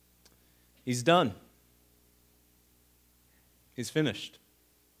He's done. He's finished.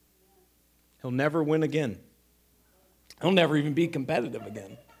 He'll never win again. He'll never even be competitive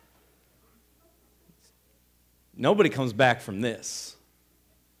again. Nobody comes back from this.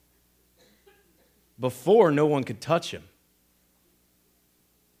 Before, no one could touch him.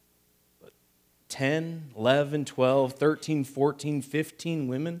 But 10, 11, 12, 13, 14, 15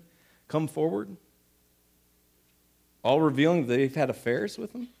 women come forward, all revealing that they've had affairs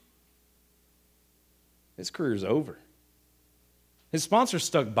with him. His career's over. His sponsor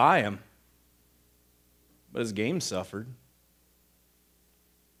stuck by him, but his game suffered.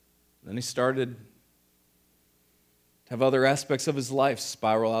 Then he started to have other aspects of his life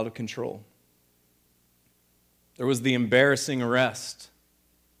spiral out of control. There was the embarrassing arrest,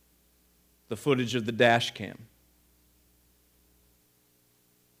 the footage of the dash cam.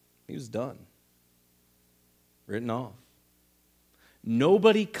 He was done, written off.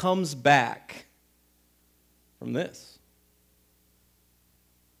 Nobody comes back from this.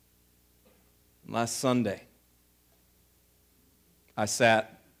 Last Sunday, I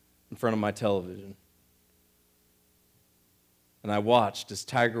sat in front of my television and I watched as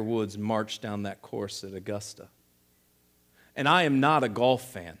Tiger Woods marched down that course at Augusta. And I am not a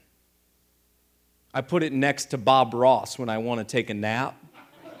golf fan. I put it next to Bob Ross when I want to take a nap.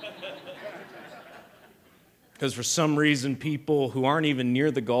 Because for some reason, people who aren't even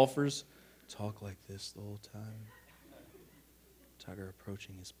near the golfers talk like this the whole time. Tiger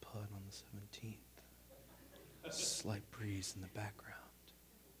approaching his putt on the 17th. Slight breeze in the background.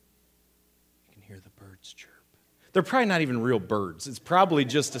 You can hear the birds chirp. They're probably not even real birds. It's probably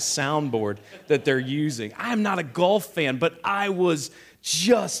just a soundboard that they're using. I'm not a golf fan, but I was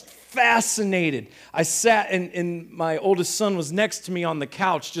just fascinated. I sat and my oldest son was next to me on the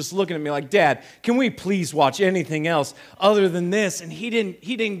couch just looking at me like, Dad, can we please watch anything else other than this? And he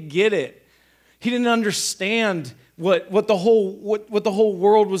didn't get it. He didn't understand what the whole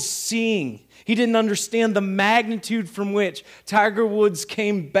world was seeing. He didn't understand the magnitude from which Tiger Woods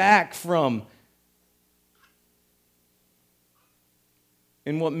came back from.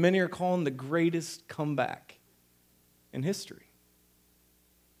 In what many are calling the greatest comeback in history.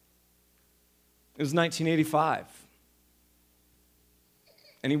 It was 1985.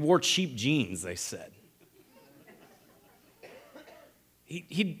 And he wore cheap jeans, they said.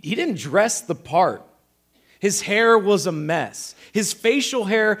 He didn't dress the part. His hair was a mess. His facial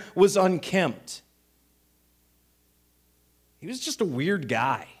hair was unkempt. He was just a weird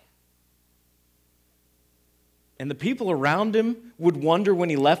guy. And the people around him would wonder when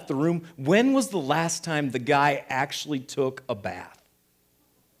he left the room, when was the last time the guy actually took a bath?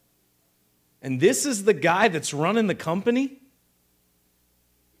 And this is the guy that's running the company?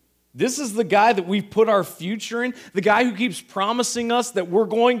 This is the guy that we've put our future in? The guy who keeps promising us that we're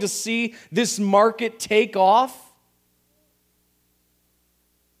going to see this market take off?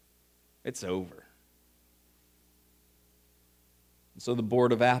 It's over. And so the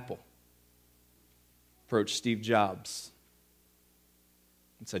board of Apple approached Steve Jobs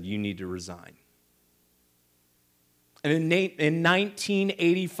and said, you need to resign. And in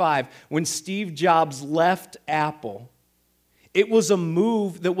 1985, when Steve Jobs left Apple, it was a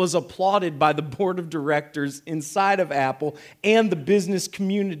move that was applauded by the board of directors inside of Apple and the business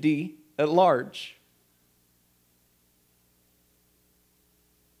community at large.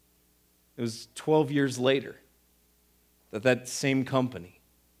 It was 12 years later that same company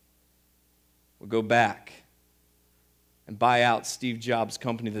would go back and buy out Steve Jobs'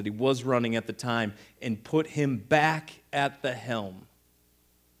 company that he was running at the time and put him back at the helm.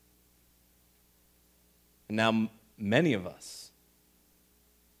 And now many of us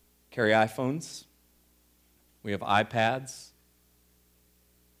carry iPhones, we have iPads,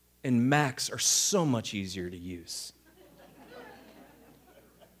 and Macs are so much easier to use.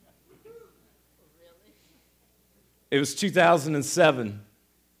 It was 2007.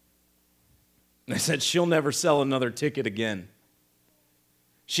 They said she'll never sell another ticket again.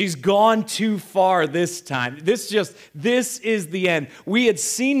 She's gone too far this time. This is the end. We had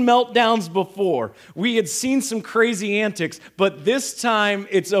seen meltdowns before. We had seen some crazy antics, but this time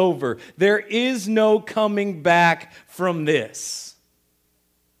it's over. There is no coming back from this.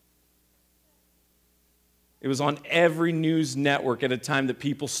 It was on every news network at a time that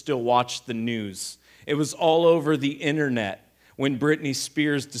people still watched the news. It was all over the internet when Britney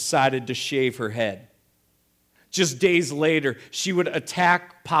Spears decided to shave her head. Just days later, she would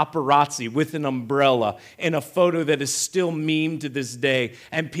attack paparazzi with an umbrella in a photo that is still memed to this day.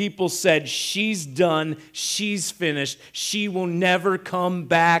 And people said, she's done, she's finished, she will never come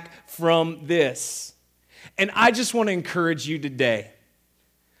back from this. And I just want to encourage you today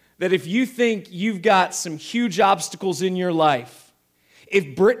that if you think you've got some huge obstacles in your life,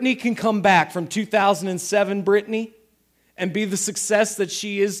 if Brittany can come back from 2007 Brittany and be the success that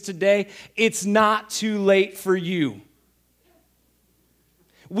she is today, it's not too late for you.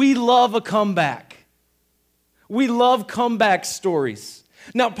 We love a comeback. We love comeback stories.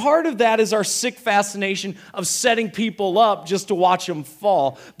 Now, part of that is our sick fascination of setting people up just to watch them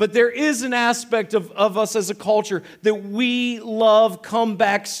fall. But there is an aspect of us as a culture that we love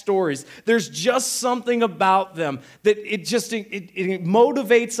comeback stories. There's just something about them that it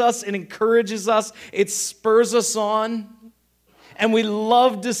motivates us, it encourages us, it spurs us on, and we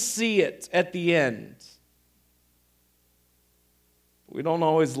love to see it at the end. We don't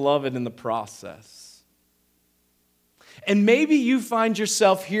always love it in the process. And maybe you find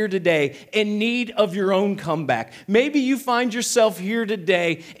yourself here today in need of your own comeback. Maybe you find yourself here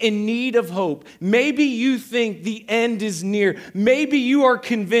today in need of hope. Maybe you think the end is near. Maybe you are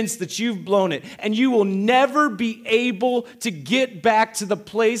convinced that you've blown it and you will never be able to get back to the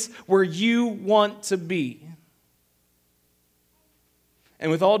place where you want to be.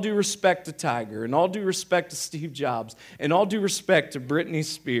 And with all due respect to Tiger, and all due respect to Steve Jobs, and all due respect to Britney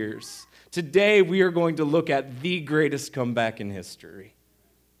Spears, today we are going to look at the greatest comeback in history.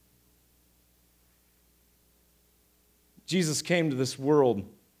 Jesus came to this world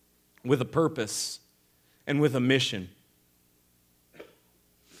with a purpose and with a mission.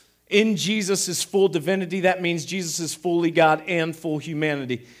 In Jesus' full divinity, that means Jesus is fully God and full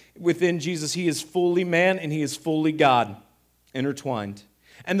humanity. Within Jesus, he is fully man and he is fully God, intertwined.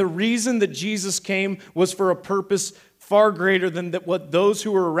 And the reason that Jesus came was for a purpose far greater than what those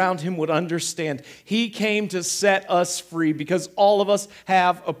who were around him would understand. He came to set us free because all of us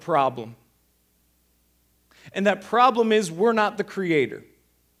have a problem. And that problem is we're not the creator.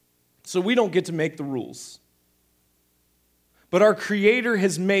 So we don't get to make the rules. But our Creator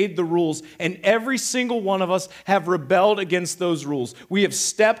has made the rules, and every single one of us have rebelled against those rules. We have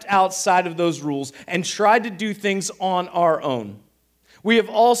stepped outside of those rules and tried to do things on our own. We have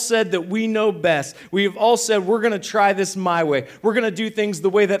all said that we know best. We have all said, we're going to try this my way. We're going to do things the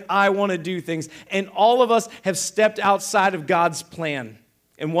way that I want to do things. And all of us have stepped outside of God's plan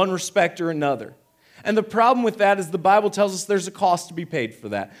in one respect or another. And the problem with that is the Bible tells us there's a cost to be paid for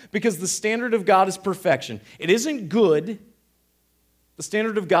that. Because the standard of God is perfection. It isn't good. The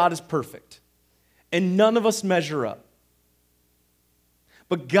standard of God is perfect. And none of us measure up.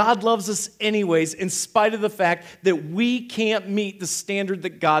 But God loves us anyways, in spite of the fact that we can't meet the standard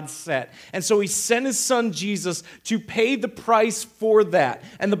that God set. And so he sent his son Jesus to pay the price for that.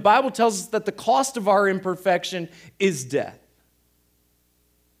 And the Bible tells us that the cost of our imperfection is death.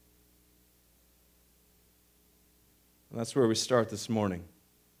 And that's where we start this morning.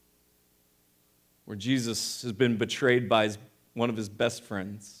 Where Jesus has been betrayed by one of his best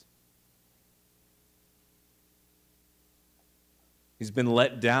friends. He's been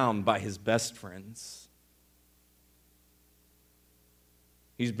let down by his best friends.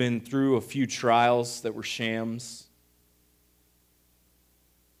 He's been through a few trials that were shams.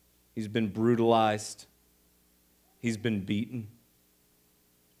 He's been brutalized. He's been beaten.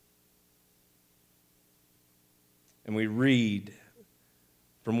 And we read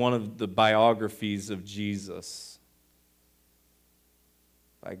from one of the biographies of Jesus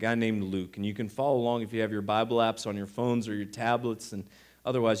by a guy named Luke. And you can follow along if you have your Bible apps on your phones or your tablets, and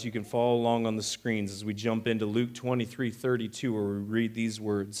otherwise you can follow along on the screens as we jump into Luke 23:32, where we read these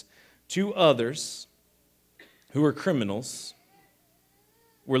words. 2 others who were criminals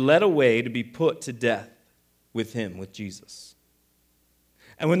were led away to be put to death with him, with Jesus.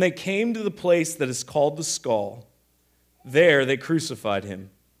 And when they came to the place that is called the Skull, there they crucified him.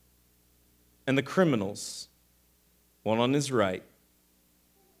 And the criminals, one on his right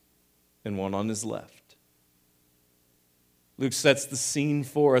and one on his left. Luke sets the scene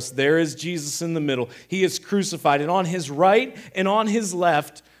for us. There is Jesus in the middle. He is crucified, and on his right and on his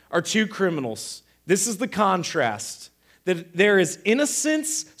left are 2 criminals. This is the contrast, that there is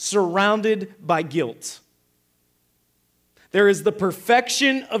innocence surrounded by guilt. There is the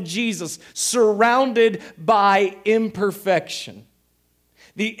perfection of Jesus surrounded by imperfection.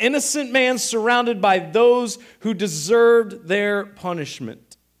 The innocent man surrounded by those who deserved their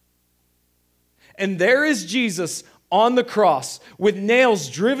punishment. And there is Jesus on the cross with nails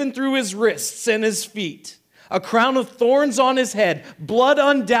driven through his wrists and his feet, a crown of thorns on his head, blood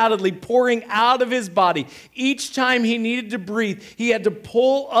undoubtedly pouring out of his body. Each time he needed to breathe, he had to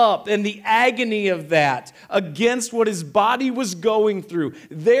pull up, and the agony of that against what his body was going through.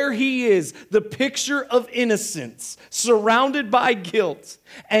 There he is, the picture of innocence, surrounded by guilt.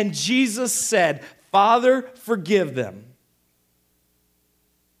 And Jesus said, "Father, forgive them,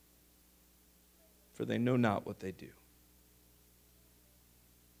 for they know not what they do.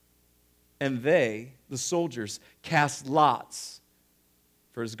 And they, the soldiers, cast lots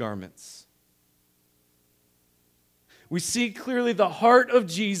for his garments. We see clearly the heart of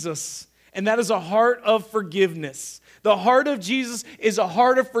Jesus, and that is a heart of forgiveness. The heart of Jesus is a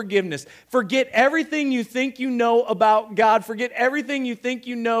heart of forgiveness. Forget everything you think you know about God. Forget everything you think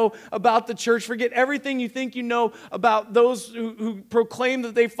you know about the church. Forget everything you think you know about those who proclaim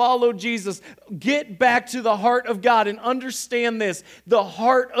that they follow Jesus. Get back to the heart of God and understand this. The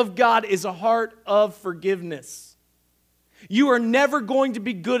heart of God is a heart of forgiveness. You are never going to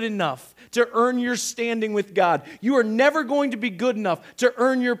be good enough to earn your standing with God. You are never going to be good enough to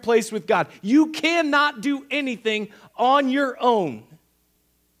earn your place with God. You cannot do anything on your own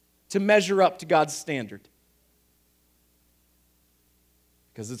to measure up to God's standard,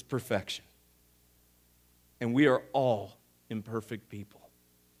 because it's perfection. And we are all imperfect people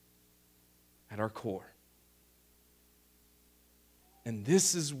at our core. And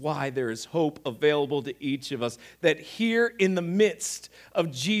this is why there is hope available to each of us, that here in the midst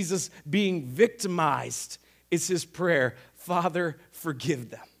of Jesus being victimized is his prayer, Father, forgive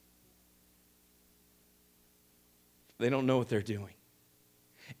them. They don't know what they're doing.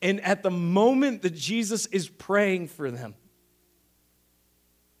 And at the moment that Jesus is praying for them,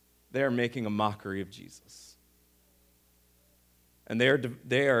 they are making a mockery of Jesus. And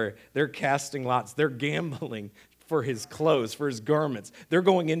they're casting lots. They're gambling for his clothes, for his garments. They're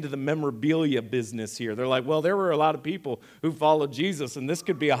going into the memorabilia business here. They're like, well, there were a lot of people who followed Jesus, and this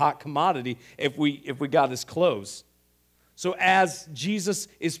could be a hot commodity if we got his clothes. So as Jesus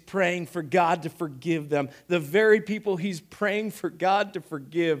is praying for God to forgive them, the very people he's praying for God to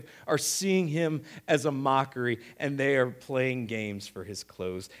forgive are seeing him as a mockery, and they are playing games for his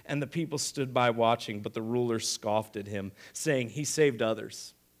clothes. And the people stood by watching, but the ruler scoffed at him, saying, he saved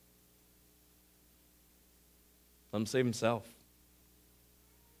others. Let him save himself.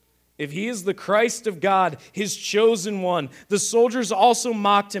 If he is the Christ of God, his chosen one, the soldiers also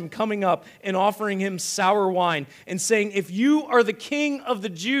mocked him, coming up and offering him sour wine and saying, if you are the king of the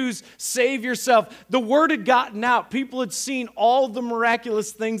Jews, save yourself. The word had gotten out. People had seen all the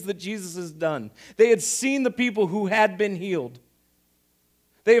miraculous things that Jesus has done. They had seen the people who had been healed.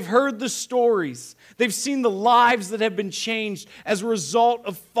 They've heard the stories. They've seen the lives that have been changed as a result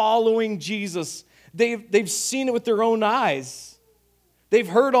of following Jesus. They've seen it with their own eyes. They've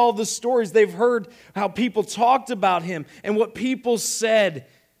heard all the stories. They've heard how people talked about him and what people said.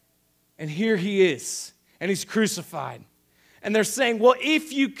 And here he is, and he's crucified. And they're saying, well,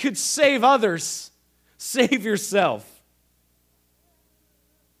 if you could save others, save yourself.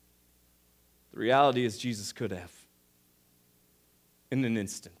 The reality is Jesus could have in an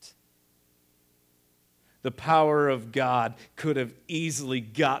instant. The power of God could have easily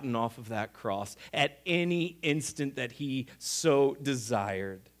gotten off of that cross at any instant that he so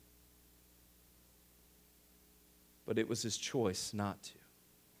desired. But it was his choice not to.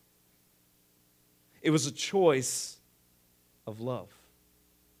 It was a choice of love.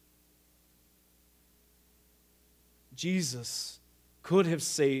 Jesus could have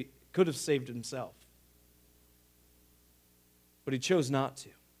saved himself, but he chose not to.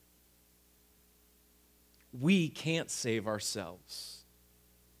 We can't save ourselves,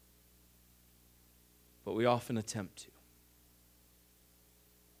 but we often attempt to.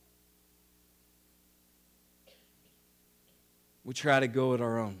 We try to go it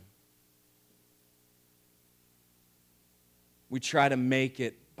our own. We try to make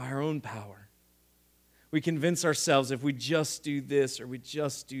it by our own power. We convince ourselves if we just do this or we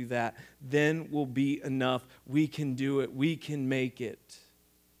just do that, then we'll be enough. We can do it. We can make it.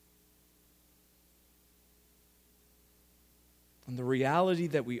 And the reality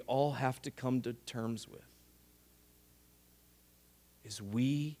that we all have to come to terms with is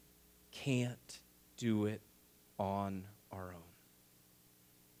we can't do it on our own.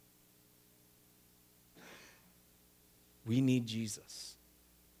 We need Jesus.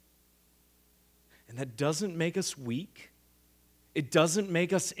 And that doesn't make us weak. It doesn't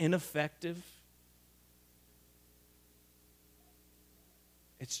make us ineffective.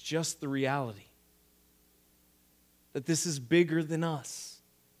 It's just the reality that this is bigger than us.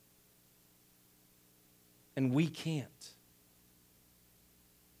 And we can't.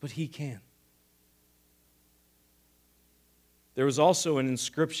 But he can. There was also an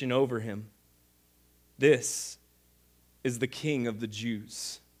inscription over him. This is the King of the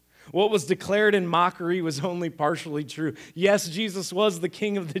Jews. What was declared in mockery was only partially true. Yes, Jesus was the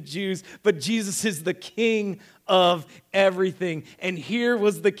King of the Jews, but Jesus is the King of everything. And here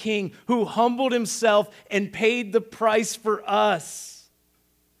was the King who humbled himself and paid the price for us,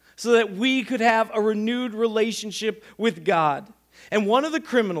 so that we could have a renewed relationship with God. And one of the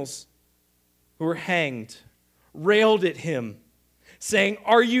criminals who were hanged railed at him, saying,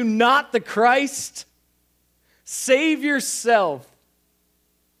 "Are you not the Christ? Save yourself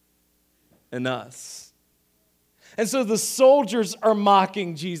and us." And so the soldiers are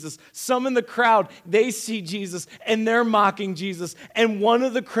mocking Jesus. Some in the crowd, they see Jesus and they're mocking Jesus. And one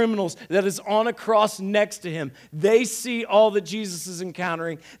of the criminals that is on a cross next to him, they see all that Jesus is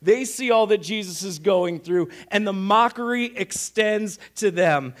encountering. They see all that Jesus is going through. And the mockery extends to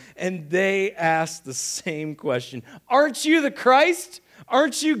them. And they ask the same question. Aren't you the Christ?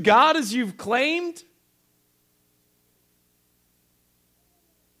 Aren't you God as you've claimed?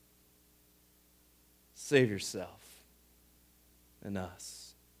 Save yourself and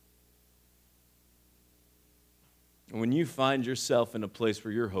us. And when you find yourself in a place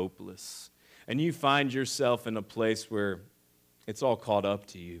where you're hopeless, and you find yourself in a place where it's all caught up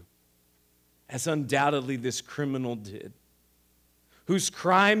to you, as undoubtedly this criminal did, whose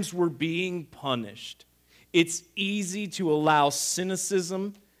crimes were being punished, it's easy to allow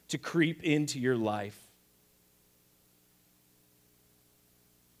cynicism to creep into your life.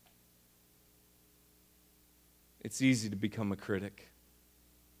 It's easy to become a critic.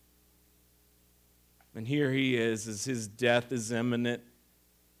 And here he is as his death is imminent.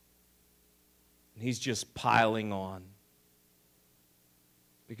 And he's just piling on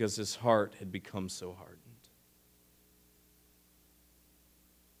because his heart had become so hardened.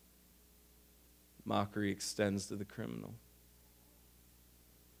 Mockery extends to the criminal.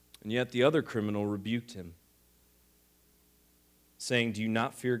 And yet the other criminal rebuked him, saying, "Do you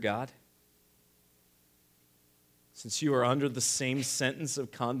not fear God? Since you are under the same sentence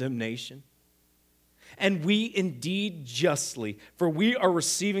of condemnation? And we indeed justly, for we are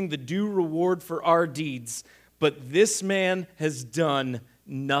receiving the due reward for our deeds, but this man has done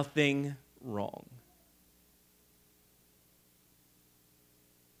nothing wrong."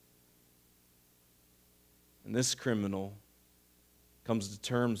 And this criminal comes to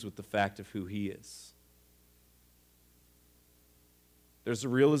terms with the fact of who he is. There's a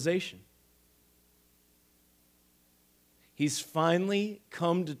realization. He's finally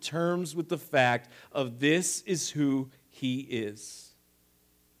come to terms with the fact of this is who he is.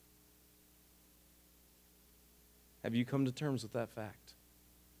 Have you come to terms with that fact?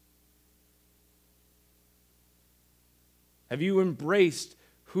 Have you embraced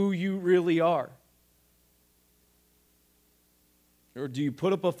who you really are? Or do you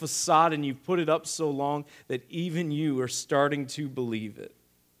put up a facade and you've put it up so long that even you are starting to believe it?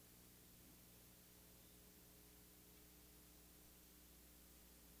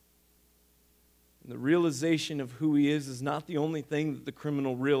 The realization of who he is not the only thing that the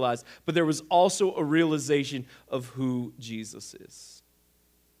criminal realized, but there was also a realization of who Jesus is.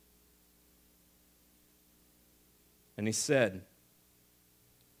 And he said,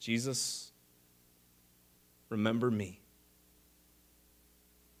 "Jesus, remember me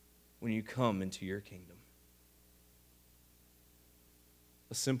when you come into your kingdom."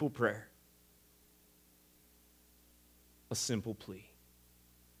 A simple prayer, a simple plea.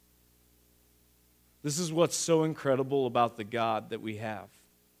 This is what's so incredible about the God that we have.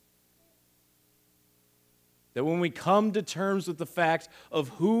 That when we come to terms with the fact of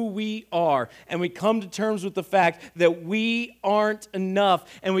who we are, and we come to terms with the fact that we aren't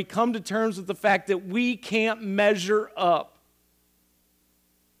enough, and we come to terms with the fact that we can't measure up,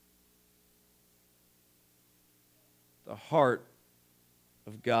 the heart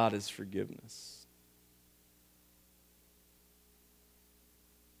of God is forgiveness.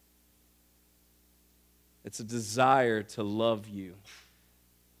 It's a desire to love you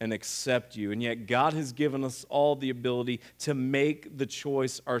and accept you. And yet God has given us all the ability to make the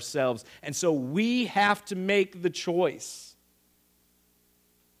choice ourselves. And so we have to make the choice.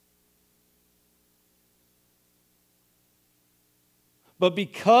 But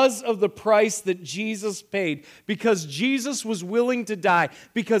because of the price that Jesus paid, because Jesus was willing to die,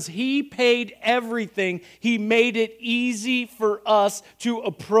 because he paid everything, he made it easy for us to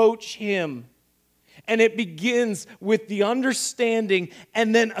approach him. And it begins with the understanding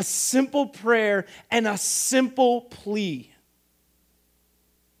and then a simple prayer and a simple plea.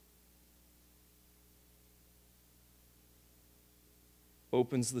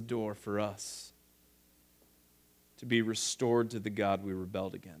 Opens the door for us to be restored to the God we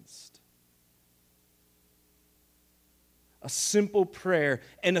rebelled against. A simple prayer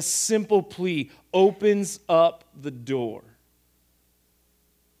and a simple plea opens up the door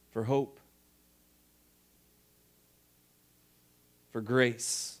for hope, for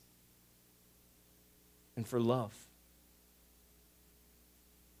grace, and for love.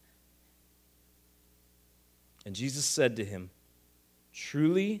 And Jesus said to him,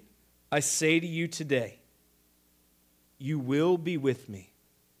 "Truly, I say to you today, you will be with me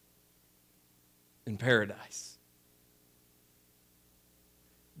in paradise."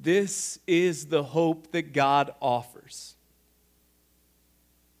 This is the hope that God offers.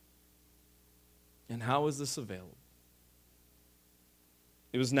 And how is this available?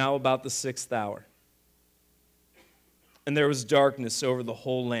 It was now about the 6th hour. And there was darkness over the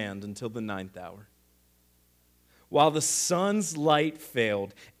whole land until the 9th hour. While the sun's light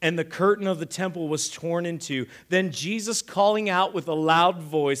failed and the curtain of the temple was torn in two, then Jesus, calling out with a loud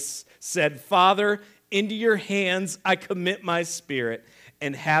voice, said, "Father, into your hands I commit my spirit."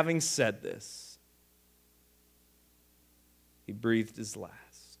 And having said this, he breathed his last.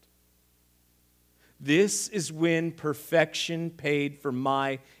 This is when perfection paid for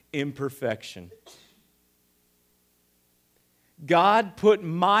my imperfection. God put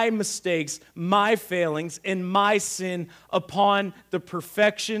my mistakes, my failings, and my sin upon the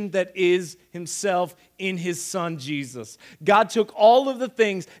perfection that is himself in his Son, Jesus. God took all of the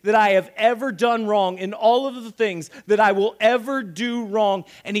things that I have ever done wrong and all of the things that I will ever do wrong,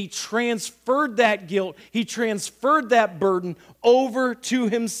 and he transferred that guilt, he transferred that burden over to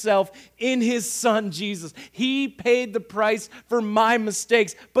himself in his Son, Jesus. He paid the price for my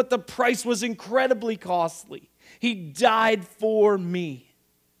mistakes, but the price was incredibly costly. He died for me.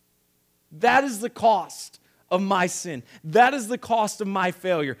 That is the cost of my sin. That is the cost of my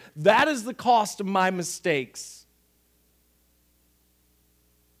failure. That is the cost of my mistakes.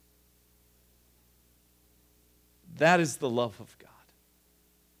 That is the love of God.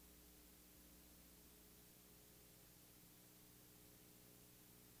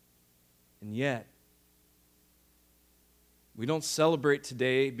 And yet, we don't celebrate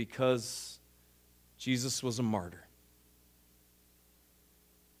today because Jesus was a martyr.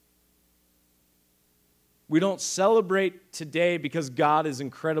 We don't celebrate today because God is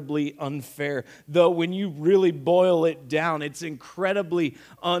incredibly unfair. Though when you really boil it down, it's incredibly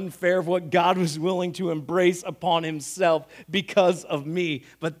unfair of what God was willing to embrace upon himself because of me.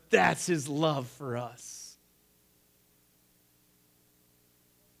 But that's his love for us.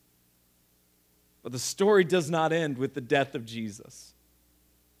 But the story does not end with the death of Jesus.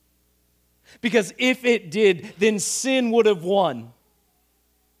 Because if it did, then sin would have won.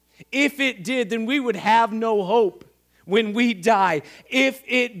 If it did, then we would have no hope when we die. If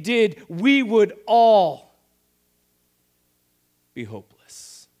it did, we would all be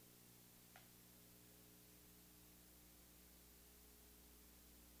hopeless.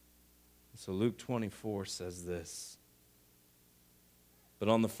 So Luke 24 says this: "But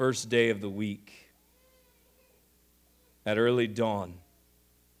on the first day of the week, at early dawn,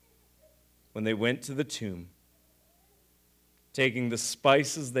 when they went to the tomb, taking the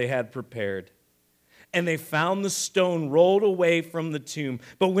spices they had prepared, and they found the stone rolled away from the tomb.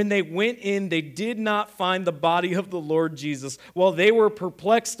 But when they went in, they did not find the body of the Lord Jesus. While they were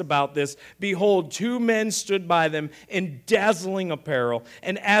perplexed about this, behold, 2 men stood by them in dazzling apparel.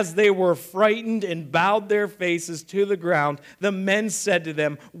 And as they were frightened and bowed their faces to the ground, the men said to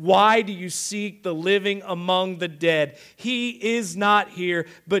them, 'Why do you seek the living among the dead? He is not here,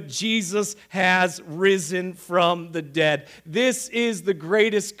 but Jesus has risen from the dead.'" This is the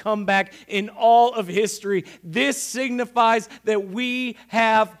greatest comeback in all of history. This signifies that we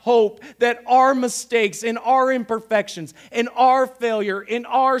have hope, that our mistakes and our imperfections and our failure and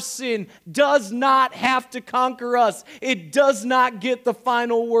our sin does not have to conquer us. It does not get the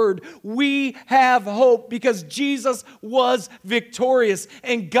final word. We have hope because Jesus was victorious,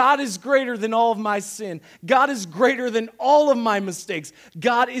 and God is greater than all of my sin. God is greater than all of my mistakes.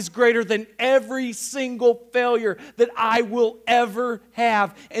 God is greater than every single failure that I will ever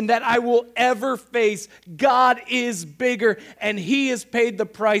have and that I will ever face. God is bigger, and he has paid the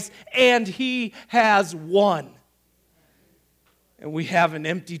price, and he has won. And we have an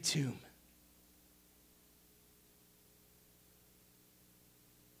empty tomb.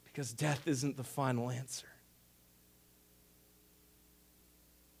 Because death isn't the final answer.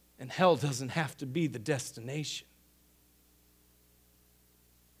 And hell doesn't have to be the destination.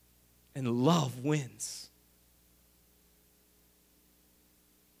 And love wins.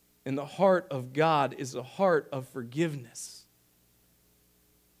 And the heart of God is a heart of forgiveness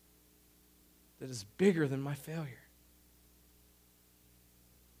that is bigger than my failure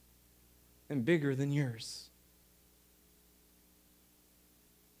and bigger than yours.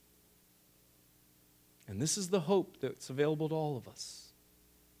 And this is the hope that's available to all of us.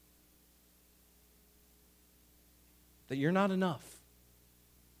 That you're not enough.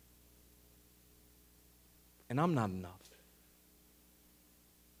 And I'm not enough.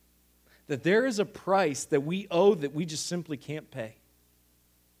 that there is a price that we owe that we just simply can't pay.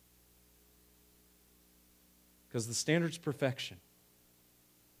 Because the standard's perfection.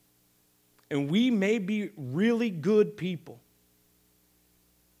 And we may be really good people,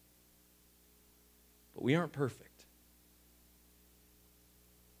 but we aren't perfect.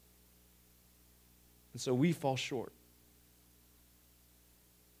 And so we fall short.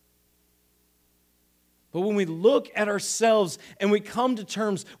 But when we look at ourselves and we come to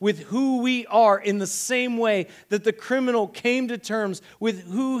terms with who we are in the same way that the criminal came to terms with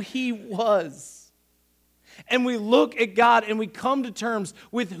who he was, and we look at God and we come to terms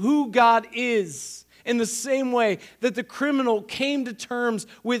with who God is in the same way that the criminal came to terms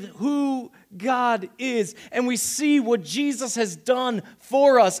with who God is, and we see what Jesus has done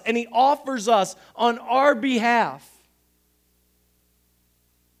for us and he offers us on our behalf,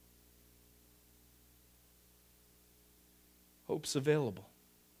 hope's available.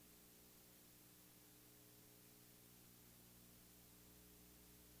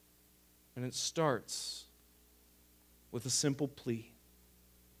 And it starts with a simple plea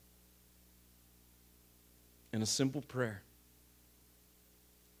and a simple prayer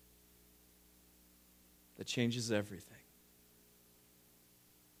that changes everything.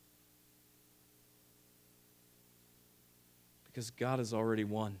 Because God has already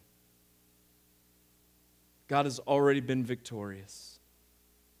won. God has already been victorious.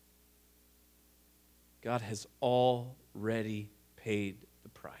 God has already paid the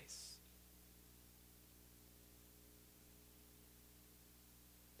price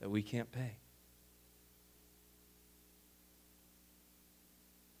that we can't pay.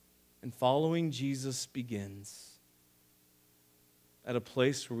 And following Jesus begins at a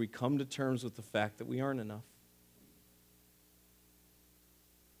place where we come to terms with the fact that we aren't enough.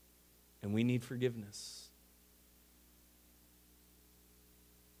 And we need forgiveness.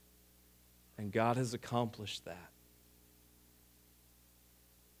 And God has accomplished that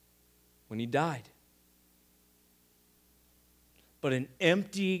when he died. But an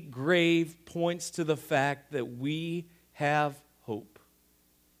empty grave points to the fact that we have hope.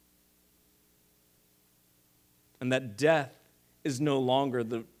 And that death is no longer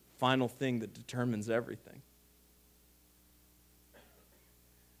the final thing that determines everything.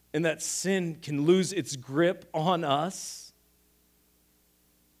 And that sin can lose its grip on us.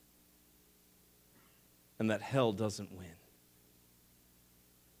 And that hell doesn't win.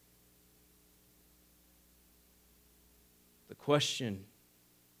 The question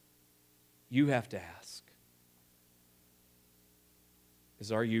you have to ask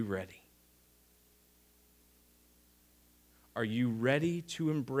is, are you ready? Are you ready to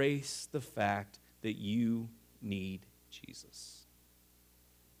embrace the fact that you need Jesus?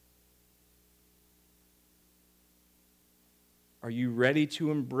 Are you ready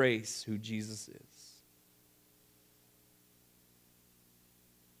to embrace who Jesus is?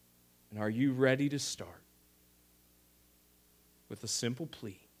 And are you ready to start with a simple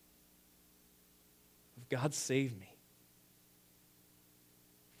plea of, God, save me.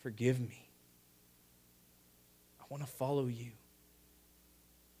 Forgive me. I want to follow you.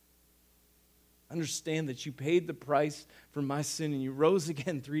 Understand that you paid the price for my sin and you rose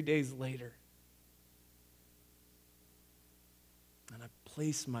again 3 days later. And I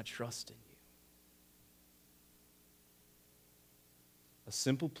place my trust in you. A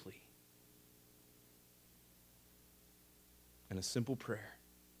simple plea. And a simple prayer.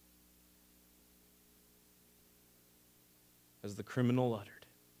 As the criminal uttered.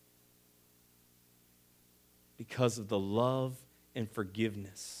 Because of the love and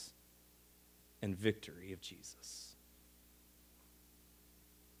forgiveness and victory of Jesus.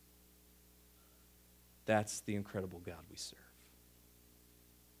 That's the incredible God we serve.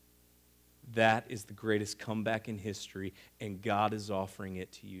 That is the greatest comeback in history, and God is offering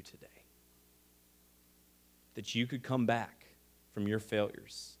it to you today. That you could come back from your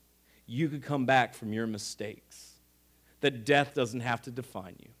failures. You could come back from your mistakes. That death doesn't have to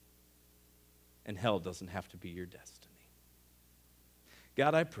define you. And hell doesn't have to be your destiny.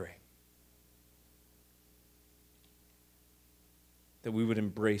 God, I pray that we would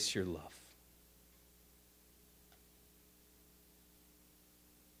embrace your love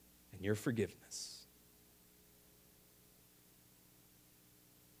and your forgiveness.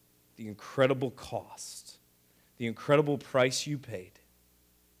 The incredible cost, the incredible price you paid.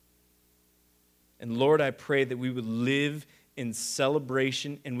 And Lord, I pray that we would live in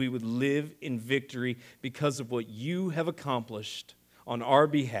celebration and we would live in victory because of what you have accomplished on our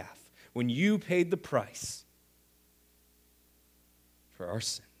behalf when you paid the price for our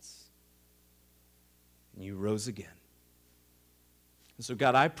sins. And you rose again. And so,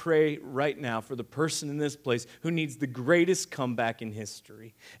 God, I pray right now for the person in this place who needs the greatest comeback in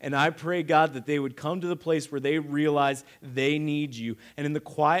history. And I pray, God, that they would come to the place where they realize they need you. And in the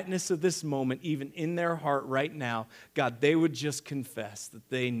quietness of this moment, even in their heart right now, God, they would just confess that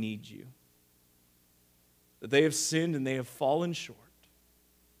they need you, that they have sinned and they have fallen short.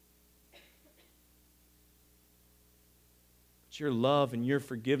 But your love and your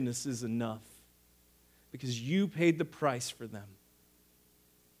forgiveness is enough because you paid the price for them.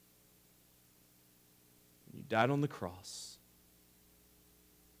 You died on the cross.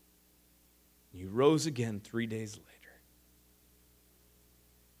 You rose again 3 days later.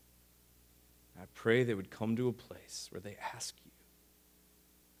 I pray they would come to a place where they ask you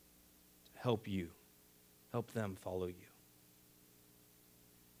to help them follow you.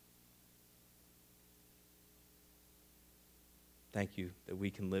 Thank you that we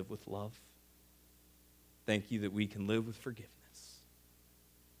can live with love. Thank you that we can live with forgiveness.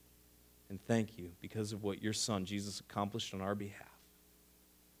 And thank you, because of what your Son, Jesus, accomplished on our behalf,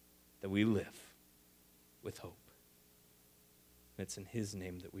 that we live with hope. And it's in his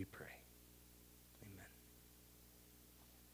name that we pray.